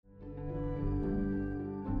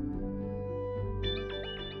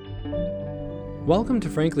Welcome to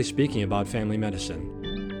Frankly Speaking About Family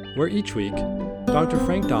Medicine, where each week, Dr.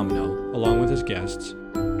 Frank Domino, along with his guests,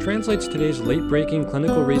 translates today's late-breaking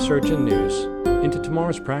clinical research and news into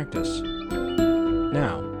tomorrow's practice.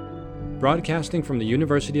 Now, broadcasting from the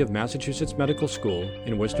University of Massachusetts Medical School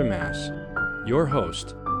in Worcester, Mass., your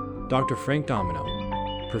host, Dr. Frank Domino,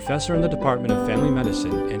 professor in the Department of Family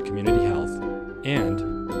Medicine and Community Health,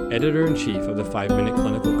 and editor-in-chief of the 5-Minute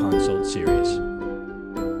Clinical Consult series.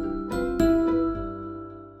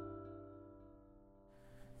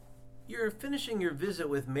 You're finishing your visit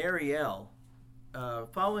with Mary L.,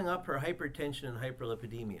 following up her hypertension and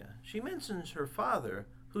hyperlipidemia. She mentions her father,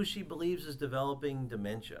 who she believes is developing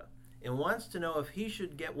dementia, and wants to know if he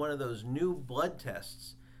should get one of those new blood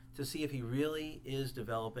tests to see if he really is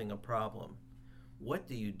developing a problem. What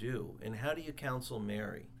do you do, and how do you counsel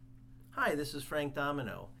Mary? Hi, this is Frank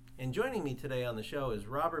Domino, and joining me today on the show is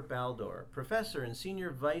Robert Baldor, professor and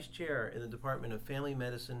senior vice chair in the Department of Family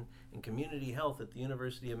Medicine and Community Health at the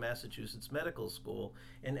University of Massachusetts Medical School,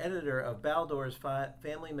 and editor of Baldor's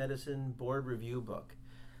Family Medicine Board Review book.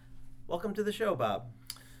 Welcome to the show, Bob.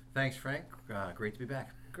 Thanks, Frank. Great to be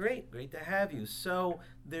back. Great to have you. So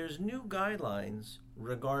there's new guidelines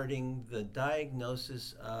regarding the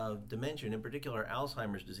diagnosis of dementia, and in particular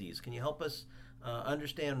Alzheimer's disease. Can you help us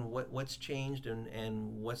understand what's changed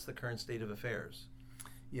and what's the current state of affairs?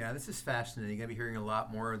 Yeah, this is fascinating. You're going to be hearing a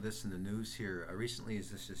lot more of this in the news here recently as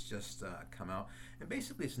this has just come out. And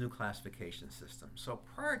basically it's a new classification system. So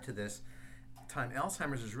prior to this time,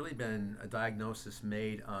 Alzheimer's has really been a diagnosis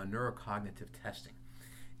made on neurocognitive testing.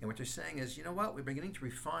 And what they're saying is, you know what, we're beginning to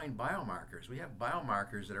refine biomarkers. We have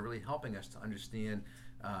biomarkers that are really helping us to understand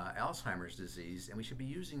Alzheimer's disease, and we should be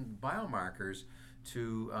using biomarkers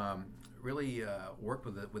to really work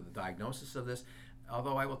with the diagnosis of this.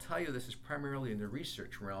 Although I will tell you this is primarily in the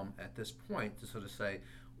research realm at this point to sort of say,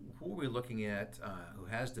 who are we looking at who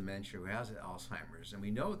has dementia, who has Alzheimer's? And we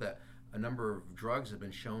know that a number of drugs have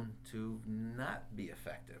been shown to not be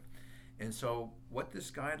effective. And so what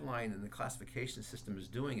this guideline and the classification system is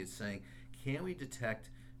doing is saying, can we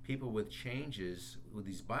detect people with changes with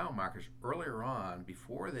these biomarkers earlier on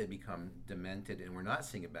before they become demented and we're not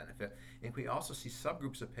seeing a benefit? And we also see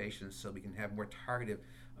subgroups of patients so we can have more targeted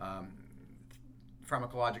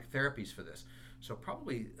pharmacologic therapies for this. So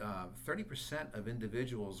probably 30% of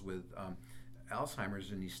individuals with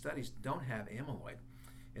Alzheimer's in these studies don't have amyloid.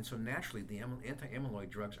 And so naturally, the anti-amyloid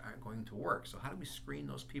drugs aren't going to work. So how do we screen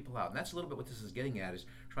those people out? And that's a little bit what this is getting at, is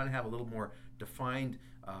trying to have a little more defined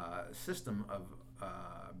system of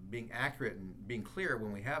being accurate and being clear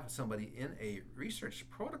when we have somebody in a research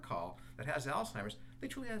protocol that has Alzheimer's. They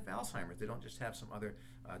truly have Alzheimer's. They don't just have some other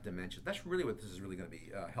dementia. That's really what this is really going to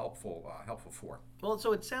be helpful for. Well,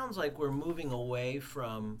 so it sounds like we're moving away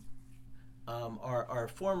from our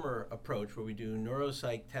former approach, where we do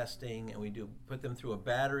neuropsych testing and we do put them through a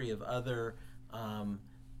battery of other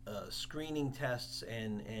screening tests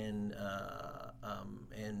and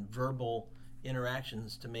verbal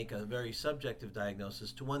interactions to make a very subjective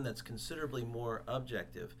diagnosis, to one that's considerably more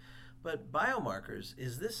objective. But biomarkers,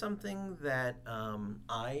 is this something that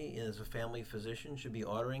I, as a family physician, should be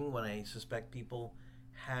ordering when I suspect people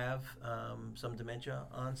have some dementia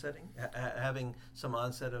having some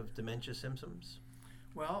onset of dementia symptoms?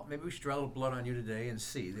 Well, maybe we should draw a little blood on you today and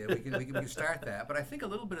see. We can start that. But I think a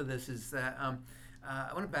little bit of this is that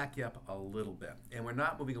I want to back you up a little bit. And we're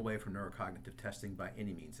not moving away from neurocognitive testing by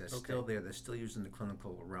any means. That's still there. That's still used in the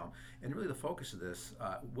clinical realm. And really the focus of this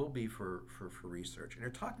will be for research. And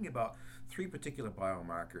they're talking about 3 particular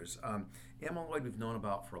biomarkers. Amyloid we've known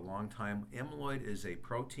about for a long time. Amyloid is a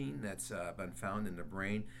protein that's been found in the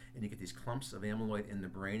brain, and you get these clumps of amyloid in the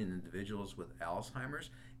brain in individuals with Alzheimer's,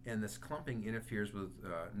 and this clumping interferes with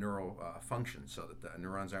neural function so that the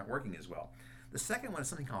neurons aren't working as well. The second one is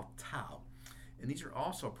something called tau, and these are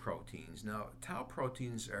also proteins. Now, tau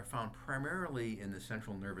proteins are found primarily in the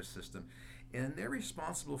central nervous system, and they're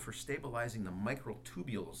responsible for stabilizing the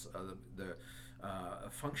microtubules of the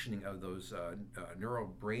functioning of those neural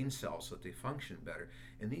brain cells so that they function better.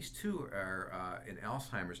 And these two are in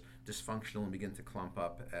Alzheimer's dysfunctional and begin to clump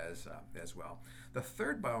up as well. The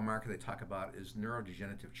third biomarker they talk about is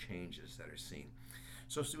neurodegenerative changes that are seen.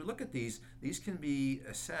 So we look at these can be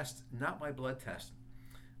assessed not by blood tests.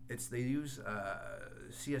 They use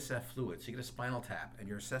CSF fluid. So you get a spinal tap, and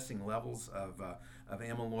you're assessing levels of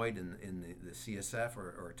amyloid in the CSF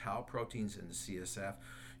or tau proteins in the CSF.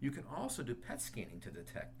 You can also do PET scanning to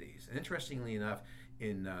detect these. And interestingly enough,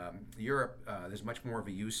 in Europe, there's much more of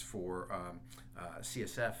a use for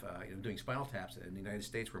CSF, doing spinal taps. In the United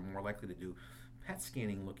States, we're more likely to do PET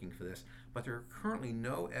scanning looking for this. But there are currently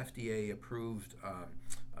no FDA-approved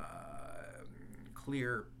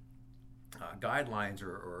clear guidelines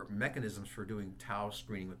or mechanisms for doing tau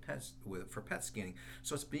screening for PET scanning.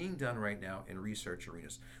 So it's being done right now in research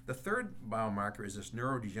arenas. The third biomarker is this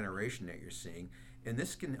neurodegeneration that you're seeing, and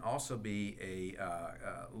this can also be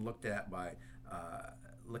looked at by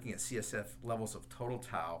looking at CSF levels of total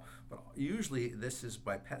tau, but usually this is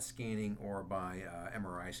by PET scanning or by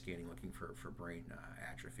MRI scanning, looking for brain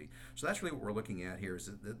atrophy. So that's really what we're looking at here, is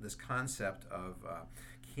this concept of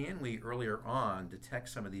can we earlier on detect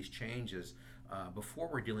some of these changes before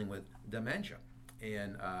we're dealing with dementia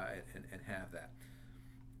and have that.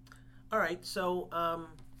 All right, so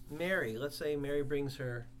Mary, let's say Mary brings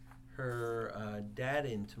her dad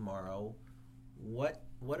in tomorrow.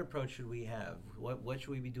 What approach should we have? What should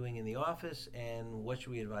we be doing in the office, and what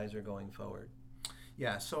should we advise her going forward?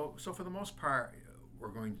 Yeah, so for the most part, we're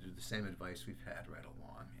going to do the same advice we've had right along.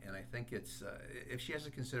 And I think it's, if she has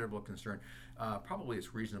a considerable concern, probably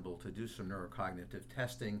it's reasonable to do some neurocognitive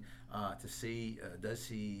testing to see does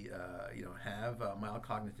he have mild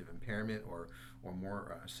cognitive impairment or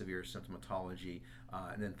more severe symptomatology,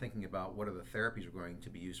 and then thinking about what are the therapies we're going to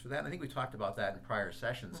be used for that. And I think we talked about that in prior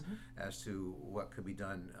sessions as to what could be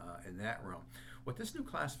done in that realm. What this new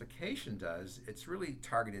classification does, it's really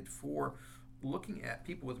targeted for looking at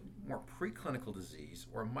people with more preclinical disease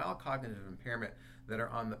or mild cognitive impairment that are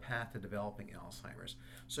on the path to developing Alzheimer's.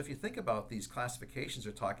 So if you think about these classifications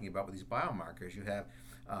they're talking about with these biomarkers, you have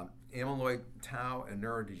amyloid, tau, and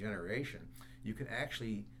neurodegeneration. You can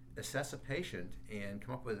actually assess a patient and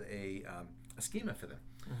come up with a schema for them.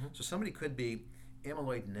 So somebody could be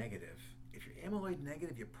amyloid negative. If you're amyloid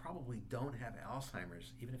negative, you probably don't have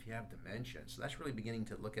Alzheimer's, even if you have dementia. So that's really beginning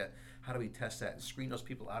to look at how do we test that and screen those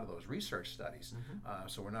people out of those research studies.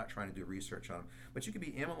 So we're not trying to do research on them. But you could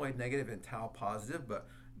be amyloid negative and tau positive, but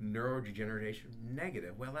neurodegeneration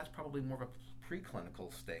negative. Well, that's probably more of a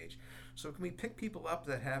preclinical stage. So can we pick people up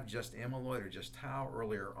that have just amyloid or just tau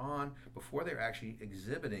earlier on before they're actually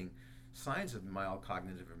exhibiting signs of mild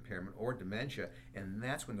cognitive impairment or dementia, and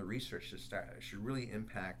that's when the research should really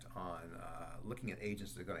impact on looking at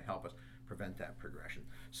agents that are going to help us prevent that progression.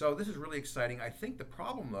 So this is really exciting. I think the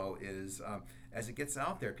problem, though, is as it gets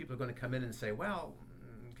out there, people are going to come in and say, well,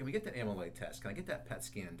 can we get that amyloid test? Can I get that PET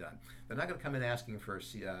scan done? They're not going to come in asking for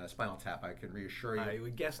a spinal tap, I can reassure you. I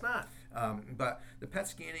would guess not. But the PET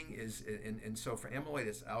scanning is, and so for amyloid,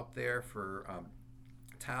 it's out there. For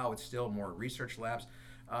tau, it's still more research labs.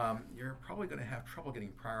 You're probably going to have trouble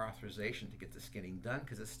getting prior authorization to get the scanning done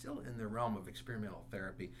because it's still in the realm of experimental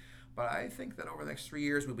therapy. But I think that over the next 3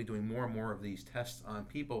 years, we'll be doing more and more of these tests on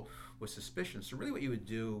people with suspicion. So really what you would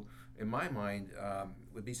do, in my mind,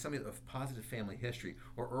 would be somebody of positive family history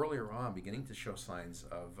or earlier on beginning to show signs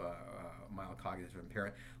of mild cognitive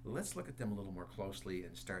impairment. Let's look at them a little more closely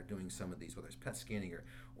and start doing some of these, whether it's PET scanning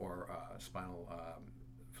or spinal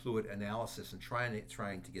fluid analysis, and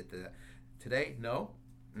trying to get the. Today, no.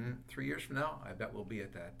 3 years from now, I bet we'll be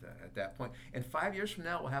at that point. And 5 years from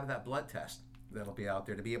now, we'll have that blood test that'll be out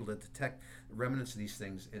there to be able to detect remnants of these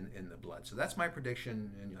things in the blood. So that's my prediction,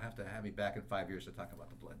 and you'll have to have me back in 5 years to talk about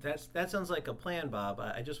the blood test. That sounds like a plan, Bob.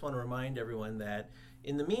 I just want to remind everyone that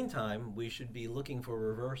in the meantime, we should be looking for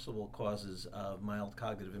reversible causes of mild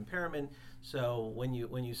cognitive impairment. So when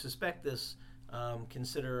you suspect this,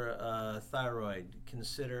 consider a thyroid,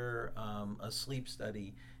 consider a sleep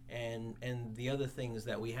study, and the other things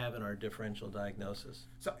that we have in our differential diagnosis.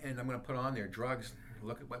 So, and I'm going to put on there drugs.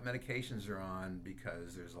 Look at what medications are on,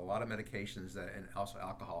 because there's a lot of medications that, and also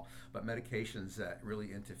alcohol, but medications that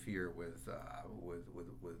really interfere with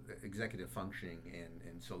executive functioning,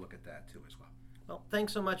 and so look at that too as well. Well,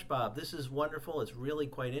 thanks so much, Bob. This is wonderful. It's really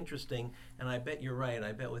quite interesting, and I bet you're right.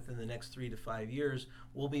 I bet within the next 3 to 5 years,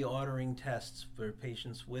 we'll be ordering tests for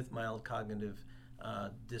patients with mild cognitive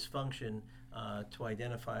dysfunction to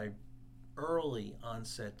identify early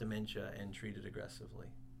onset dementia and treat it aggressively.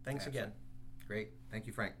 Thanks again. Great. Thank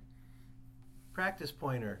you, Frank. Practice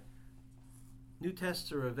pointer. New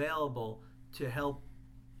tests are available to help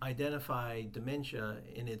identify dementia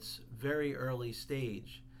in its very early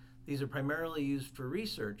stage. These are primarily used for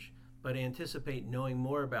research, but anticipate knowing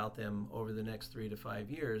more about them over the next 3 to 5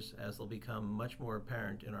 years as they'll become much more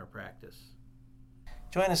apparent in our practice.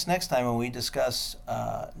 Join us next time when we discuss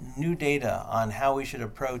new data on how we should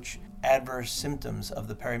approach adverse symptoms of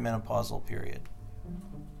the perimenopausal period.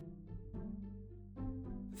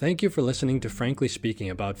 Thank you for listening to Frankly Speaking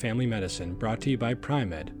About Family Medicine, brought to you by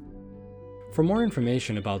Pri-Med. For more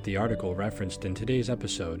information about the article referenced in today's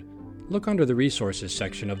episode, look under the resources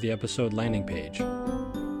section of the episode landing page.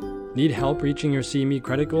 Need help reaching your CME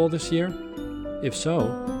credit goal this year? If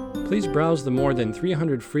so, please browse the more than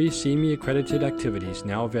 300 free CME accredited activities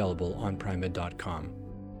now available on Pri-Med.com.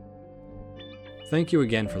 Thank you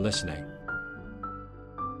again for listening.